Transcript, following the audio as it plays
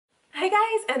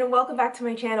guys, and welcome back to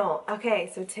my channel. Okay,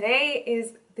 so today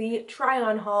is the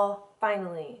try-on haul,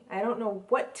 finally. I don't know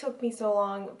what took me so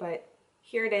long, but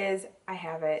here it is. I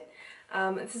have it.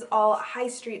 This is all high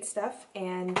street stuff,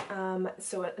 and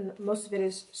most of it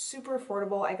is super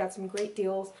affordable. I got some great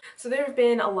deals. So there have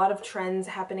been a lot of trends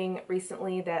happening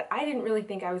recently that I didn't really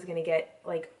think I was gonna get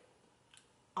like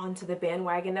onto the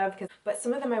bandwagon of, but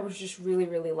some of them I was just really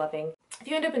loving. If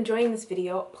you end up enjoying this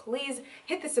video, please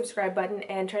hit the subscribe button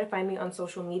and try to find me on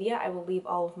social media. I will leave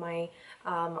all of my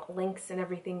links and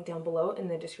everything down below in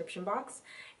the description box.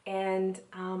 And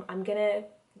I'm gonna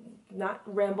not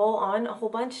ramble on a whole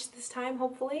bunch this time,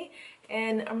 hopefully,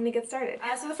 and I'm gonna get started.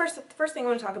 So the first thing I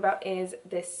want to talk about is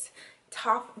this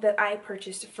top that I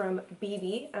purchased from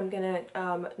Bebe. I'm gonna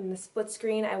in the split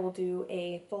screen I will do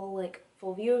a full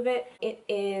view of it. It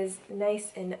is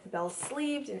nice and bell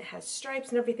sleeved and it has stripes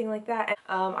and everything like that.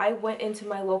 I went into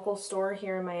my local store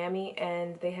here in Miami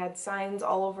and they had signs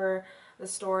all over the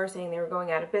store saying they were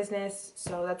going out of business,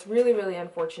 so that's really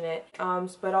unfortunate.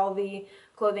 But all the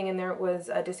clothing in there was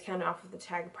discounted off of the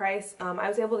tag price. I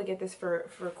was able to get this for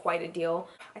quite a deal.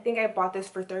 I think I bought this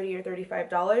for $30 or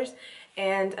 $35.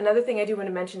 And another thing I do want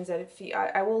to mention is that if you,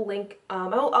 I will link,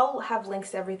 I'll have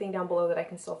links to everything down below that I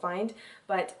can still find,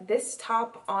 but this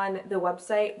top on the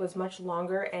website was much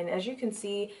longer, and as you can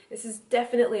see, this is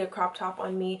definitely a crop top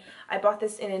on me. I bought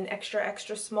this in an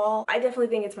extra small. I definitely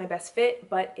think it's my best fit,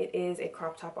 but it is a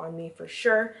crop top on me for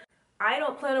sure. I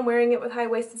don't plan on wearing it with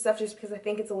high-waisted stuff just because I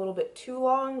think it's a little bit too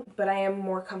long, but I am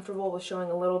more comfortable with showing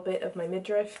a little bit of my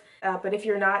midriff. But if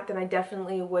you're not, then I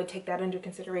definitely would take that under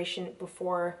consideration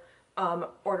before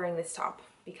ordering this top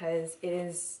because it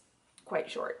is quite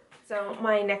short. So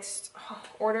my next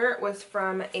order was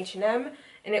from H&M,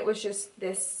 and it was just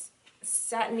this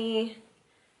satiny,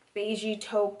 beigey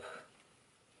taupe,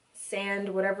 sand,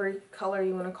 whatever color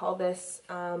you want to call this,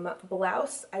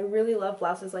 blouse. I really love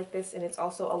blouses like this, and it's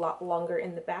also a lot longer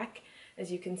in the back,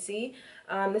 as you can see.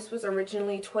 This was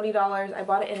originally $20. I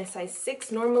bought it in a size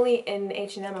 6. Normally in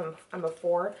H&M I'm a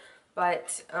 4,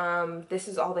 but this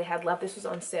is all they had left. This was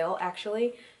on sale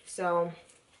actually, so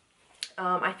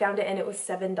I found it and it was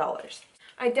 $7.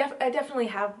 I definitely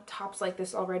have tops like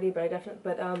this already, but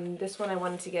this one I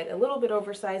wanted to get a little bit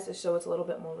oversized so it's a little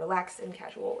bit more relaxed and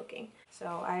casual looking. So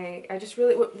I just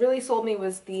what really sold me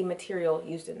was the material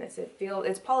used in this.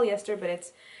 It's polyester, but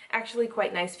it's actually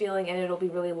quite nice feeling, and it'll be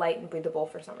really light and breathable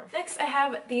for summer. Next, I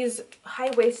have these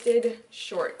high-waisted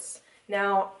shorts.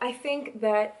 Now, I think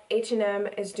that H&M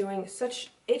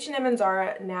and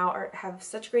Zara now have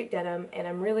such great denim, and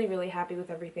I'm really happy with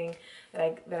everything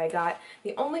that I got.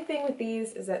 The only thing with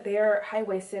these is that they are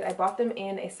high-waisted. I bought them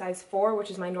in a size 4,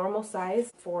 which is my normal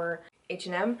size for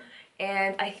H&M,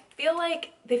 and I feel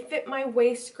like they fit my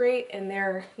waist great, and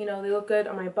they're, you know, they look good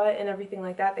on my butt and everything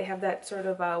like that. They have that sort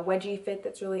of wedgie fit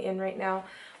that's really in right now,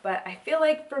 but I feel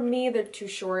like for me they're too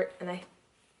short, and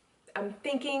I'm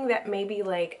thinking that maybe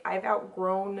like I've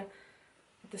outgrown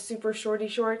the super shorty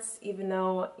shorts, even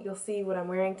though you'll see what I'm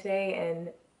wearing today and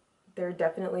they're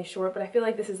definitely short, but I feel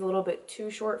like this is a little bit too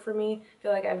short for me. I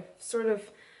feel like I've sort of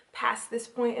passed this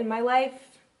point in my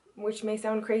life, which may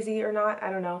sound crazy or not,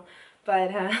 I don't know.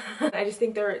 But I just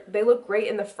think they look great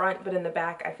in the front, but in the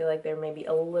back I feel like they're maybe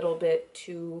a little bit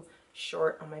too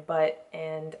short on my butt,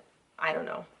 and I don't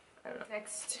know.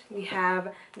 Next, we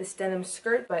have this denim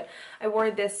skirt, but I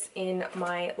wore this in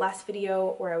my last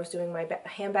video where I was doing my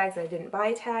handbags that I didn't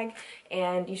buy tag,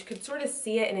 and you could sort of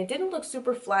see it, and it didn't look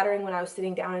super flattering when I was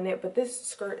sitting down in it, but this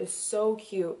skirt is so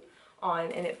cute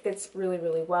on, and it fits really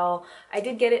well. I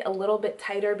did get it a little bit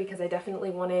tighter because I definitely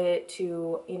wanted it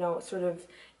to, you know, sort of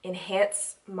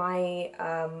enhance my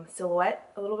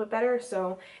silhouette a little bit better.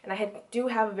 So, and I do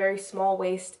have a very small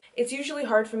waist. It's usually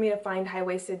hard for me to find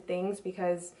high-waisted things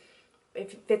because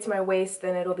if it fits my waist,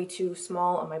 then it'll be too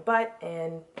small on my butt,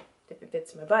 and if it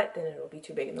fits my butt, then it'll be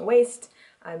too big in the waist.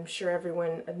 I'm sure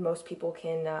most people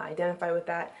can identify with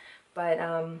that, but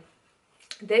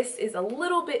this is a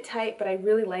little bit tight, but I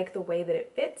really like the way that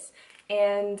it fits,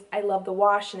 and I love the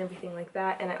wash and everything like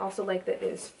that, and I also like that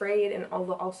it is frayed and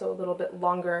also a little bit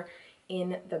longer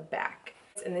in the back.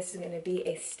 And this is going to be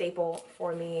a staple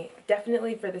for me,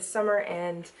 definitely for the summer,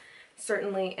 and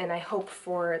certainly, and I hope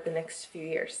for the next few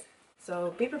years.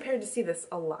 So be prepared to see this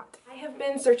a lot. I have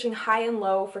been searching high and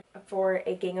low for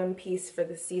a gingham piece for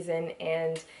this season,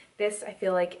 and this I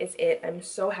feel like is it. I'm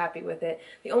so happy with it.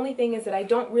 The only thing is that I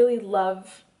don't really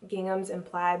love ginghams and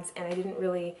plaids, and I didn't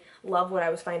really love what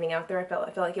I was finding out there. I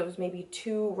felt like it was maybe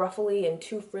too ruffly and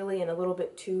too frilly and a little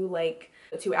bit too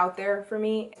out there for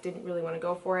me. I didn't really want to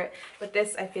go for it. But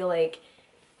this I feel like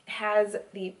has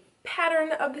the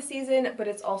pattern of the season, but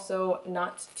it's also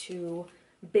not too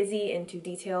busy and too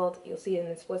detailed. You'll see it in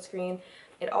the split screen.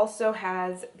 It also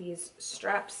has these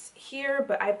straps here,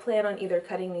 but I plan on either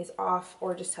cutting these off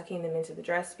or just tucking them into the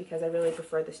dress because I really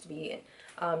prefer this to be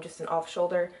just an off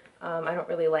shoulder. I don't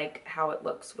really like how it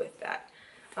looks with that.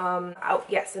 Oh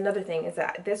yes, another thing is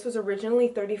that this was originally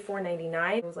 $34.99.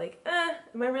 I was like,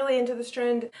 am I really into this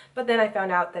trend? But then I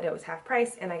found out that it was half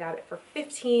price and I got it for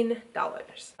 $15.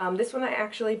 This one I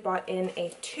actually bought in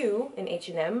a 2 in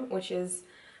H&M, which is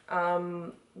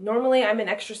normally I'm an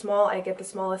extra small. I get the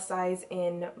smallest size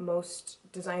in most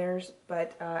designers,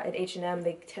 but at H&M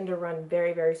they tend to run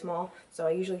very, very small. So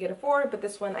I usually get a 4, but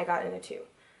this one I got in a 2.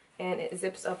 And it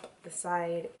zips up the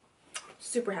side.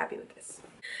 Super happy with this.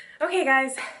 Okay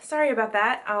guys, sorry about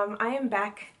that. I am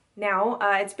back now.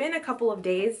 It's been a couple of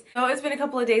days. Oh, it's been a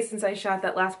couple of days since I shot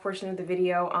that last portion of the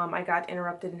video. I got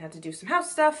interrupted and had to do some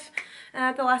house stuff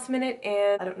at the last minute,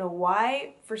 and I don't know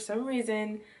why, for some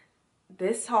reason,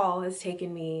 this haul has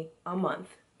taken me a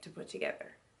month to put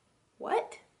together.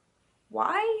 What?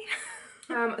 Why?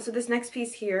 So this next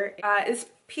piece here, this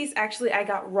piece actually I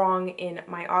got wrong in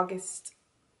my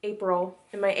April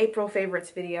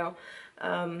favorites video.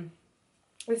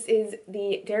 This is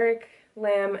the Derek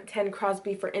Lam 10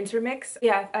 Crosby for Intermix.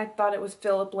 Yeah, I thought it was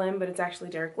Philip Lim, but it's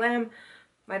actually Derek Lam.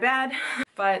 My bad.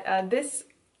 But this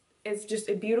is just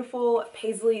a beautiful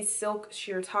paisley silk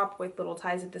sheer top with little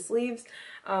ties at the sleeves.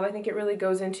 I think it really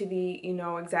goes into the, you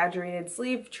know, exaggerated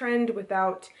sleeve trend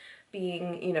without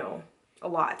being, you know, a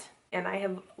lot. And I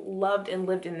have loved and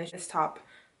lived in this top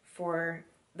for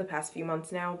the past few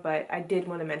months now, but I did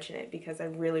want to mention it because I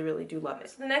really, really do love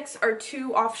it. So the next are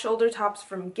 2 off-shoulder tops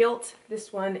from Gilt.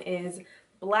 This one is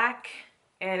black,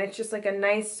 and it's just like a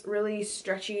nice, really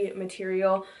stretchy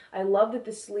material. I love that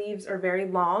the sleeves are very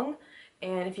long,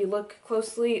 and if you look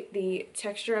closely, the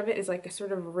texture of it is like a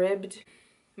sort of ribbed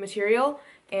material,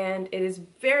 and it is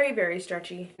very, very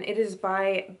stretchy. It is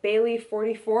by Bailey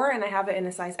 44, and I have it in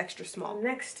a size extra small.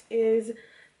 Next is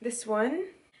this one,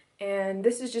 and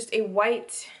this is just a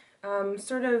white,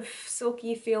 sort of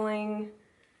silky feeling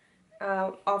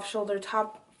off-shoulder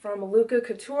top from Luca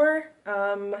Couture.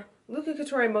 Luca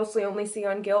Couture I mostly only see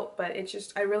on Gilt, but it's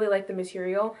just, I really like the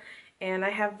material, and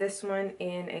I have this one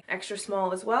in an extra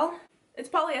small as well. It's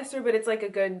polyester, but it's like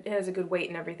it has a good weight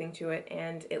and everything to it,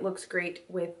 and it looks great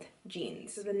with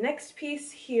jeans. So the next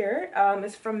piece here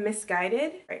is from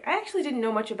Missguided. I actually didn't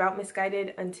know much about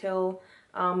Missguided until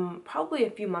probably a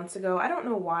few months ago. I don't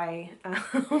know why.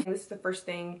 This is the first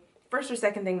or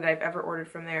second thing that I've ever ordered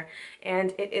from there,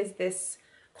 and it is this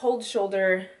cold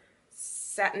shoulder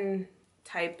satin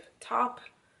type top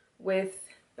with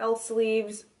bell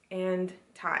sleeves and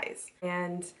ties.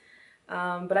 And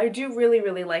but I do really,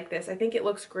 really like this. I think it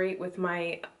looks great with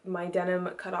my denim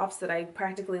cutoffs that I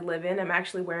practically live in. I'm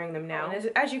actually wearing them now.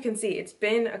 And as you can see, it's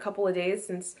been a couple of days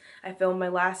since I filmed my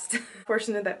last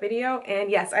portion of that video. And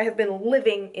yes, I have been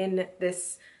living in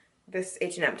this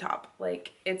H&M top.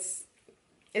 Like, it's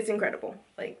incredible.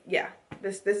 Like, yeah,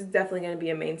 this is definitely going to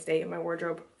be a mainstay in my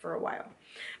wardrobe for a while.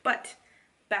 But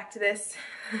back to this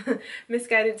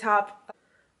Missguided top.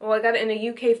 Well, I got it in a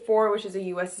UK 4, which is a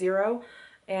US 0.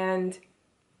 And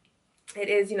it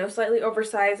is, you know, slightly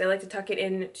oversized. I like to tuck it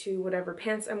into whatever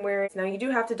pants I'm wearing. Now you do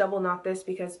have to double knot this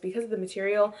because of the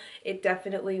material, it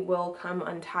definitely will come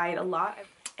untied a lot.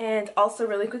 And also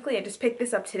really quickly, I just picked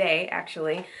this up today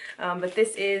actually, but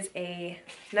this is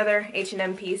another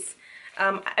H&M piece.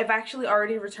 I've actually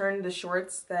already returned the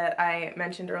shorts that I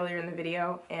mentioned earlier in the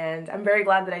video, and I'm very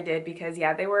glad that I did because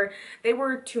yeah, they were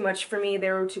too much for me.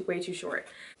 They were way too short.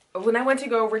 When I went to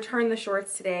go return the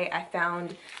shorts today, I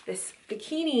found this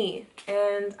bikini,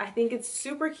 and I think it's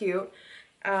super cute.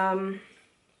 It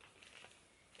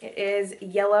is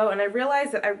yellow, and I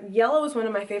realized that yellow is one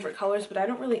of my favorite colors, but I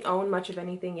don't really own much of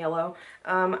anything yellow.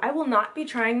 I will not be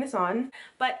trying this on,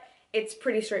 but it's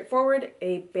pretty straightforward.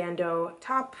 A bandeau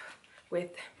top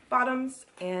with bottoms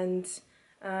and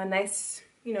a nice,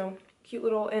 you know, cute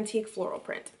little antique floral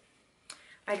print.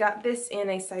 I got this in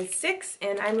a size 6,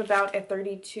 and I'm about a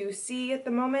 32C at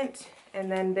the moment,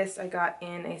 and then this I got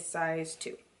in a size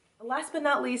 2. Last but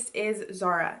not least is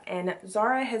Zara, and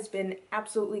Zara has been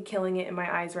absolutely killing it in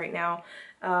my eyes right now.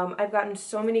 I've gotten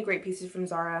so many great pieces from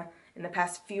Zara in the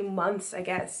past few months, I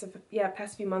guess. Yeah,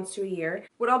 past few months to a year.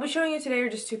 What I'll be showing you today are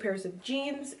just 2 pairs of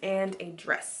jeans and a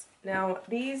dress. Now,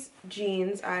 these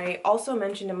jeans I also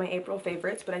mentioned in my April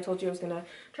favorites, but I told you I was going to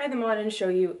try them on and show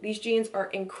you. These jeans are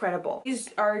incredible.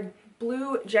 These are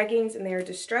blue jeggings, and they are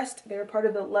distressed. They're part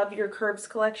of the Love Your Curves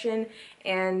collection,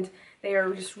 and they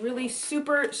are just really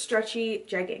super stretchy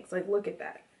jeggings. Like, look at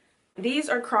that. These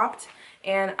are cropped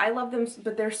and I love them,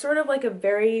 but they're sort of like a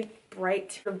very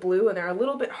bright blue and they're a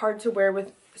little bit hard to wear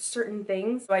with certain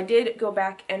things. So I did go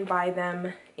back and buy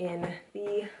them in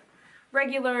the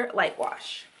regular light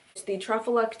wash. It's the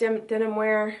Truffle-Luck denim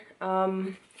wear.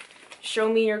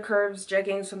 Show Me Your Curves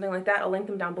jeggings, something like that. I'll link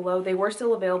them down below. They were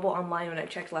still available online when I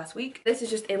checked last week. This is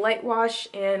just a light wash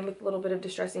and with a little bit of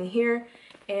distressing here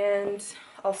and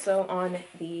also on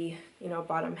the,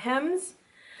 bottom hems.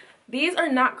 These are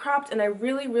not cropped and I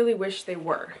really, really wish they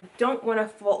were. Don't want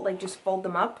to just fold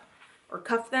them up or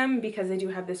cuff them because they do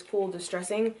have this cool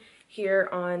distressing here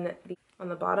on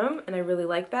the bottom and I really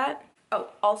like that. Oh,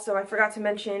 also I forgot to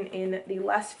mention in the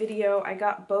last video, I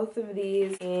got both of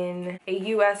these in a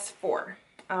US 4.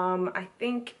 I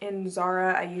think in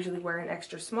Zara I usually wear an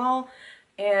extra small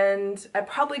and I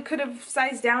probably could have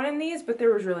sized down in these, but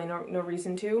there was really no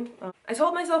reason to. I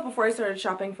told myself before I started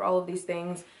shopping for all of these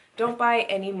things, don't buy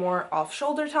any more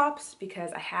off-shoulder tops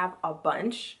because I have a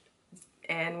bunch.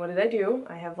 And what did I do?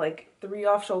 I have like 3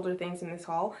 off-shoulder things in this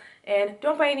haul. And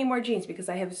don't buy any more jeans because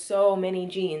I have so many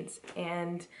jeans.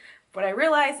 And what I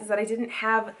realized is that I didn't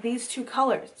have these 2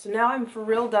 colors. So now I'm for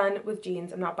real done with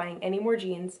jeans. I'm not buying any more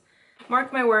jeans.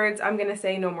 Mark my words, I'm gonna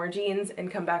say no more jeans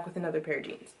and come back with another pair of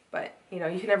jeans. But, you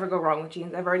can never go wrong with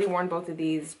jeans. I've already worn both of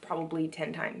these probably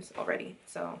 10 times already.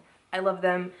 So I love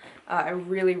them. I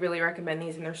really, really recommend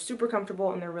these and they're super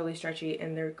comfortable and they're really stretchy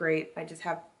and they're great. I just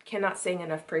cannot sing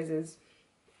enough praises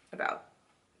about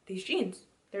these jeans.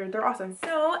 They're awesome.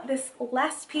 So this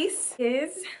last piece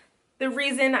is the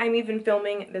reason I'm even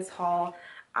filming this haul.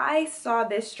 I saw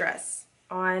this dress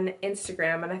on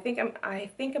Instagram and I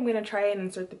think I'm gonna try and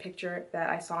insert the picture that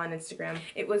I saw on Instagram.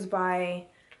 It was by,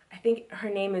 I think her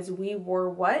name is We Wore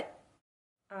What.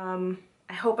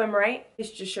 I hope I'm right.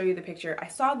 Let's just show you the picture. I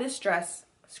saw this dress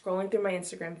scrolling through my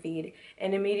Instagram feed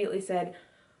and immediately said,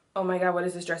 oh my god, what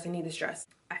is this dress? I need this dress.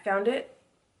 I found it.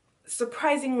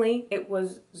 Surprisingly, it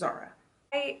was Zara.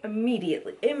 I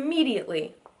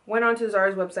immediately went onto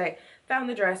Zara's website, found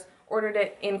the dress, ordered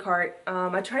it in cart.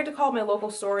 I tried to call my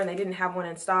local store and they didn't have one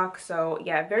in stock. So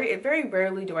yeah, very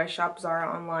rarely do I shop Zara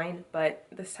online, but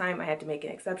this time I had to make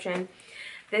an exception.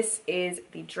 This is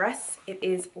the dress. It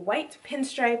is white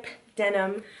pinstripe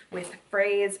denim with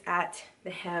frays at the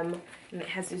hem and it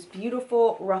has this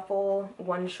beautiful ruffle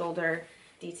one shoulder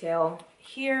detail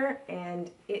here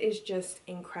and it is just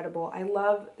incredible. I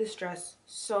love this dress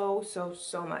so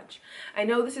much. I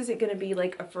know this isn't going to be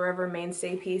like a forever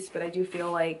mainstay piece, but I do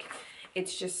feel like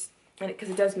it's just, because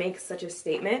it does make such a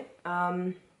statement.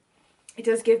 It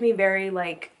does give me very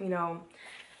like,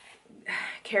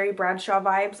 Carrie Bradshaw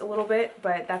vibes a little bit,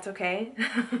 but that's okay.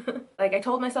 Like I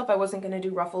told myself I wasn't gonna do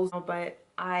ruffles, but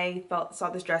I saw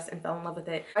this dress and fell in love with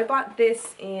it. I bought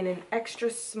this in an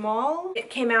extra small. It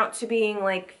came out to being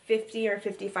like $50 or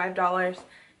 $55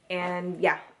 and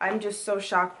yeah, I'm just so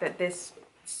shocked that this,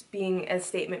 being as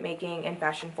statement making and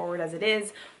fashion forward as it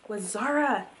is, was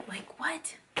Zara. Like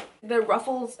what? The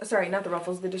ruffles, sorry, not the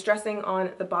ruffles, the distressing on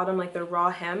the bottom, like the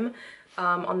raw hem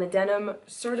on the denim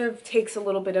sort of takes a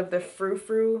little bit of the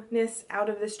frou-frou-ness out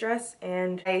of this dress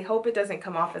and I hope it doesn't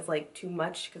come off as like too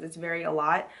much because it's very a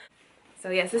lot. So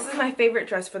yes, this is my favorite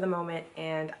dress for the moment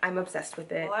and I'm obsessed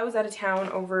with it. While I was out of town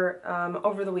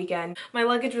over the weekend, my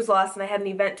luggage was lost and I had an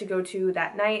event to go to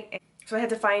that night. So I had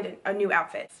to find a new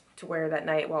outfit to wear that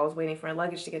night while I was waiting for my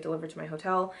luggage to get delivered to my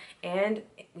hotel, and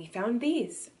we found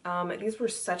these. These were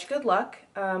such good luck.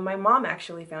 My mom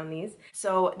actually found these.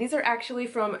 So these are actually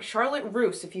from Charlotte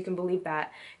Russe, if you can believe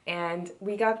that. And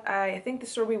we got, I think the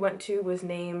store we went to was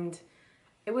named,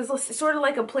 it was sort of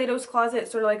like a Plato's Closet,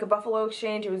 sort of like a Buffalo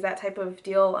Exchange. It was that type of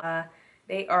deal.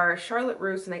 They are Charlotte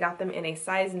Russe and I got them in a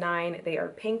size 9. They are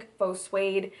pink faux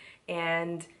suede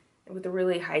and with a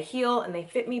really high heel and they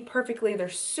fit me perfectly. They're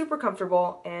super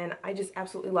comfortable and I just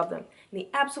absolutely love them. And the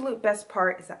absolute best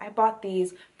part is that I bought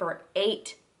these for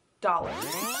 $8.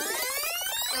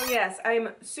 So yes, I'm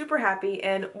super happy,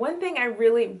 and one thing I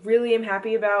really am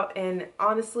happy about, and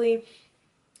honestly,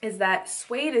 is that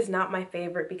suede is not my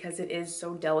favorite because it is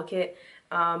so delicate.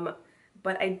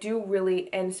 But I do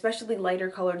really, and especially lighter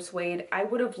colored suede, I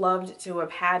would have loved to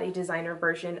have had a designer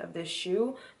version of this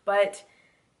shoe, but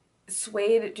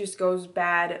suede just goes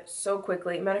bad so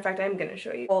quickly. Matter of fact, I'm gonna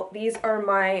show you. Well, these are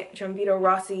my Gianvito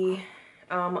Rossi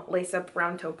lace-up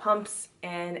round toe pumps,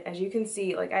 and as you can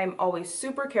see, like, I'm always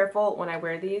super careful when I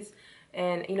wear these,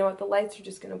 and you know what, the lights are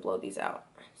just gonna blow these out,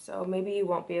 so maybe you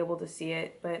won't be able to see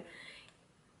it, but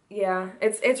yeah,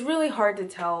 it's really hard to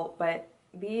tell, but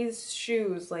these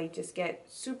shoes like just get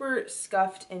super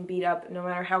scuffed and beat up no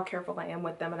matter how careful I am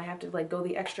with them, and I have to like go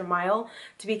the extra mile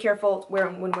to be careful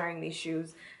when wearing these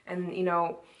shoes. And you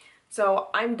know, So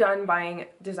I'm done buying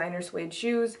designer suede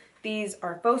shoes. These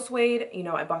are faux suede. You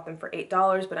know, I bought them for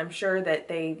 $8, but I'm sure that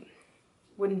they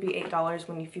wouldn't be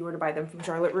 $8 if you were to buy them from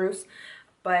Charlotte Russe.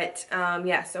 But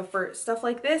yeah, so for stuff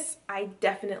like this, I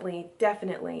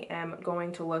definitely am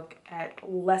going to look at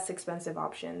less expensive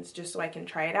options just so I can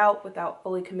try it out without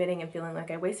fully committing and feeling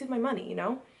like I wasted my money, you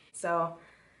know? So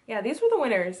yeah, these were the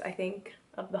winners, I think,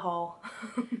 of the haul.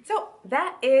 So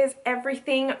that is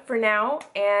everything for now,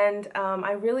 and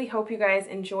I really hope you guys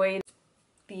enjoyed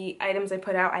the items I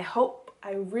put out.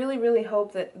 I really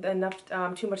hope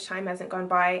that too much time hasn't gone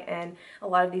by and a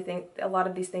lot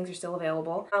of these things are still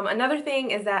available. Another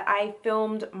thing is that I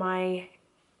filmed my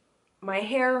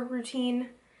hair routine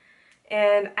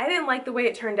and I didn't like the way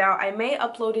it turned out. I may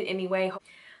upload it anyway.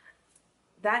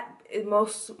 That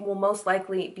will most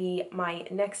likely be my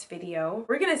next video.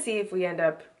 We're gonna see if I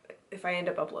end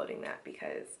up uploading that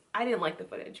because I didn't like the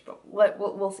footage, but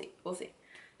we'll see.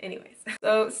 Anyways,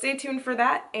 so stay tuned for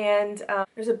that, and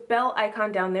there's a bell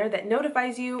icon down there that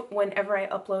notifies you whenever I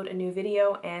upload a new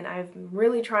video, and I'm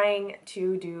really trying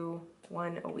to do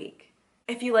one a week.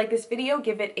 If you like this video,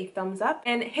 give it a thumbs up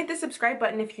and hit the subscribe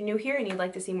button if you're new here and you'd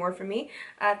like to see more from me.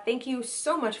 Thank you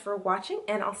so much for watching,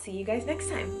 and I'll see you guys next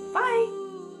time. Bye!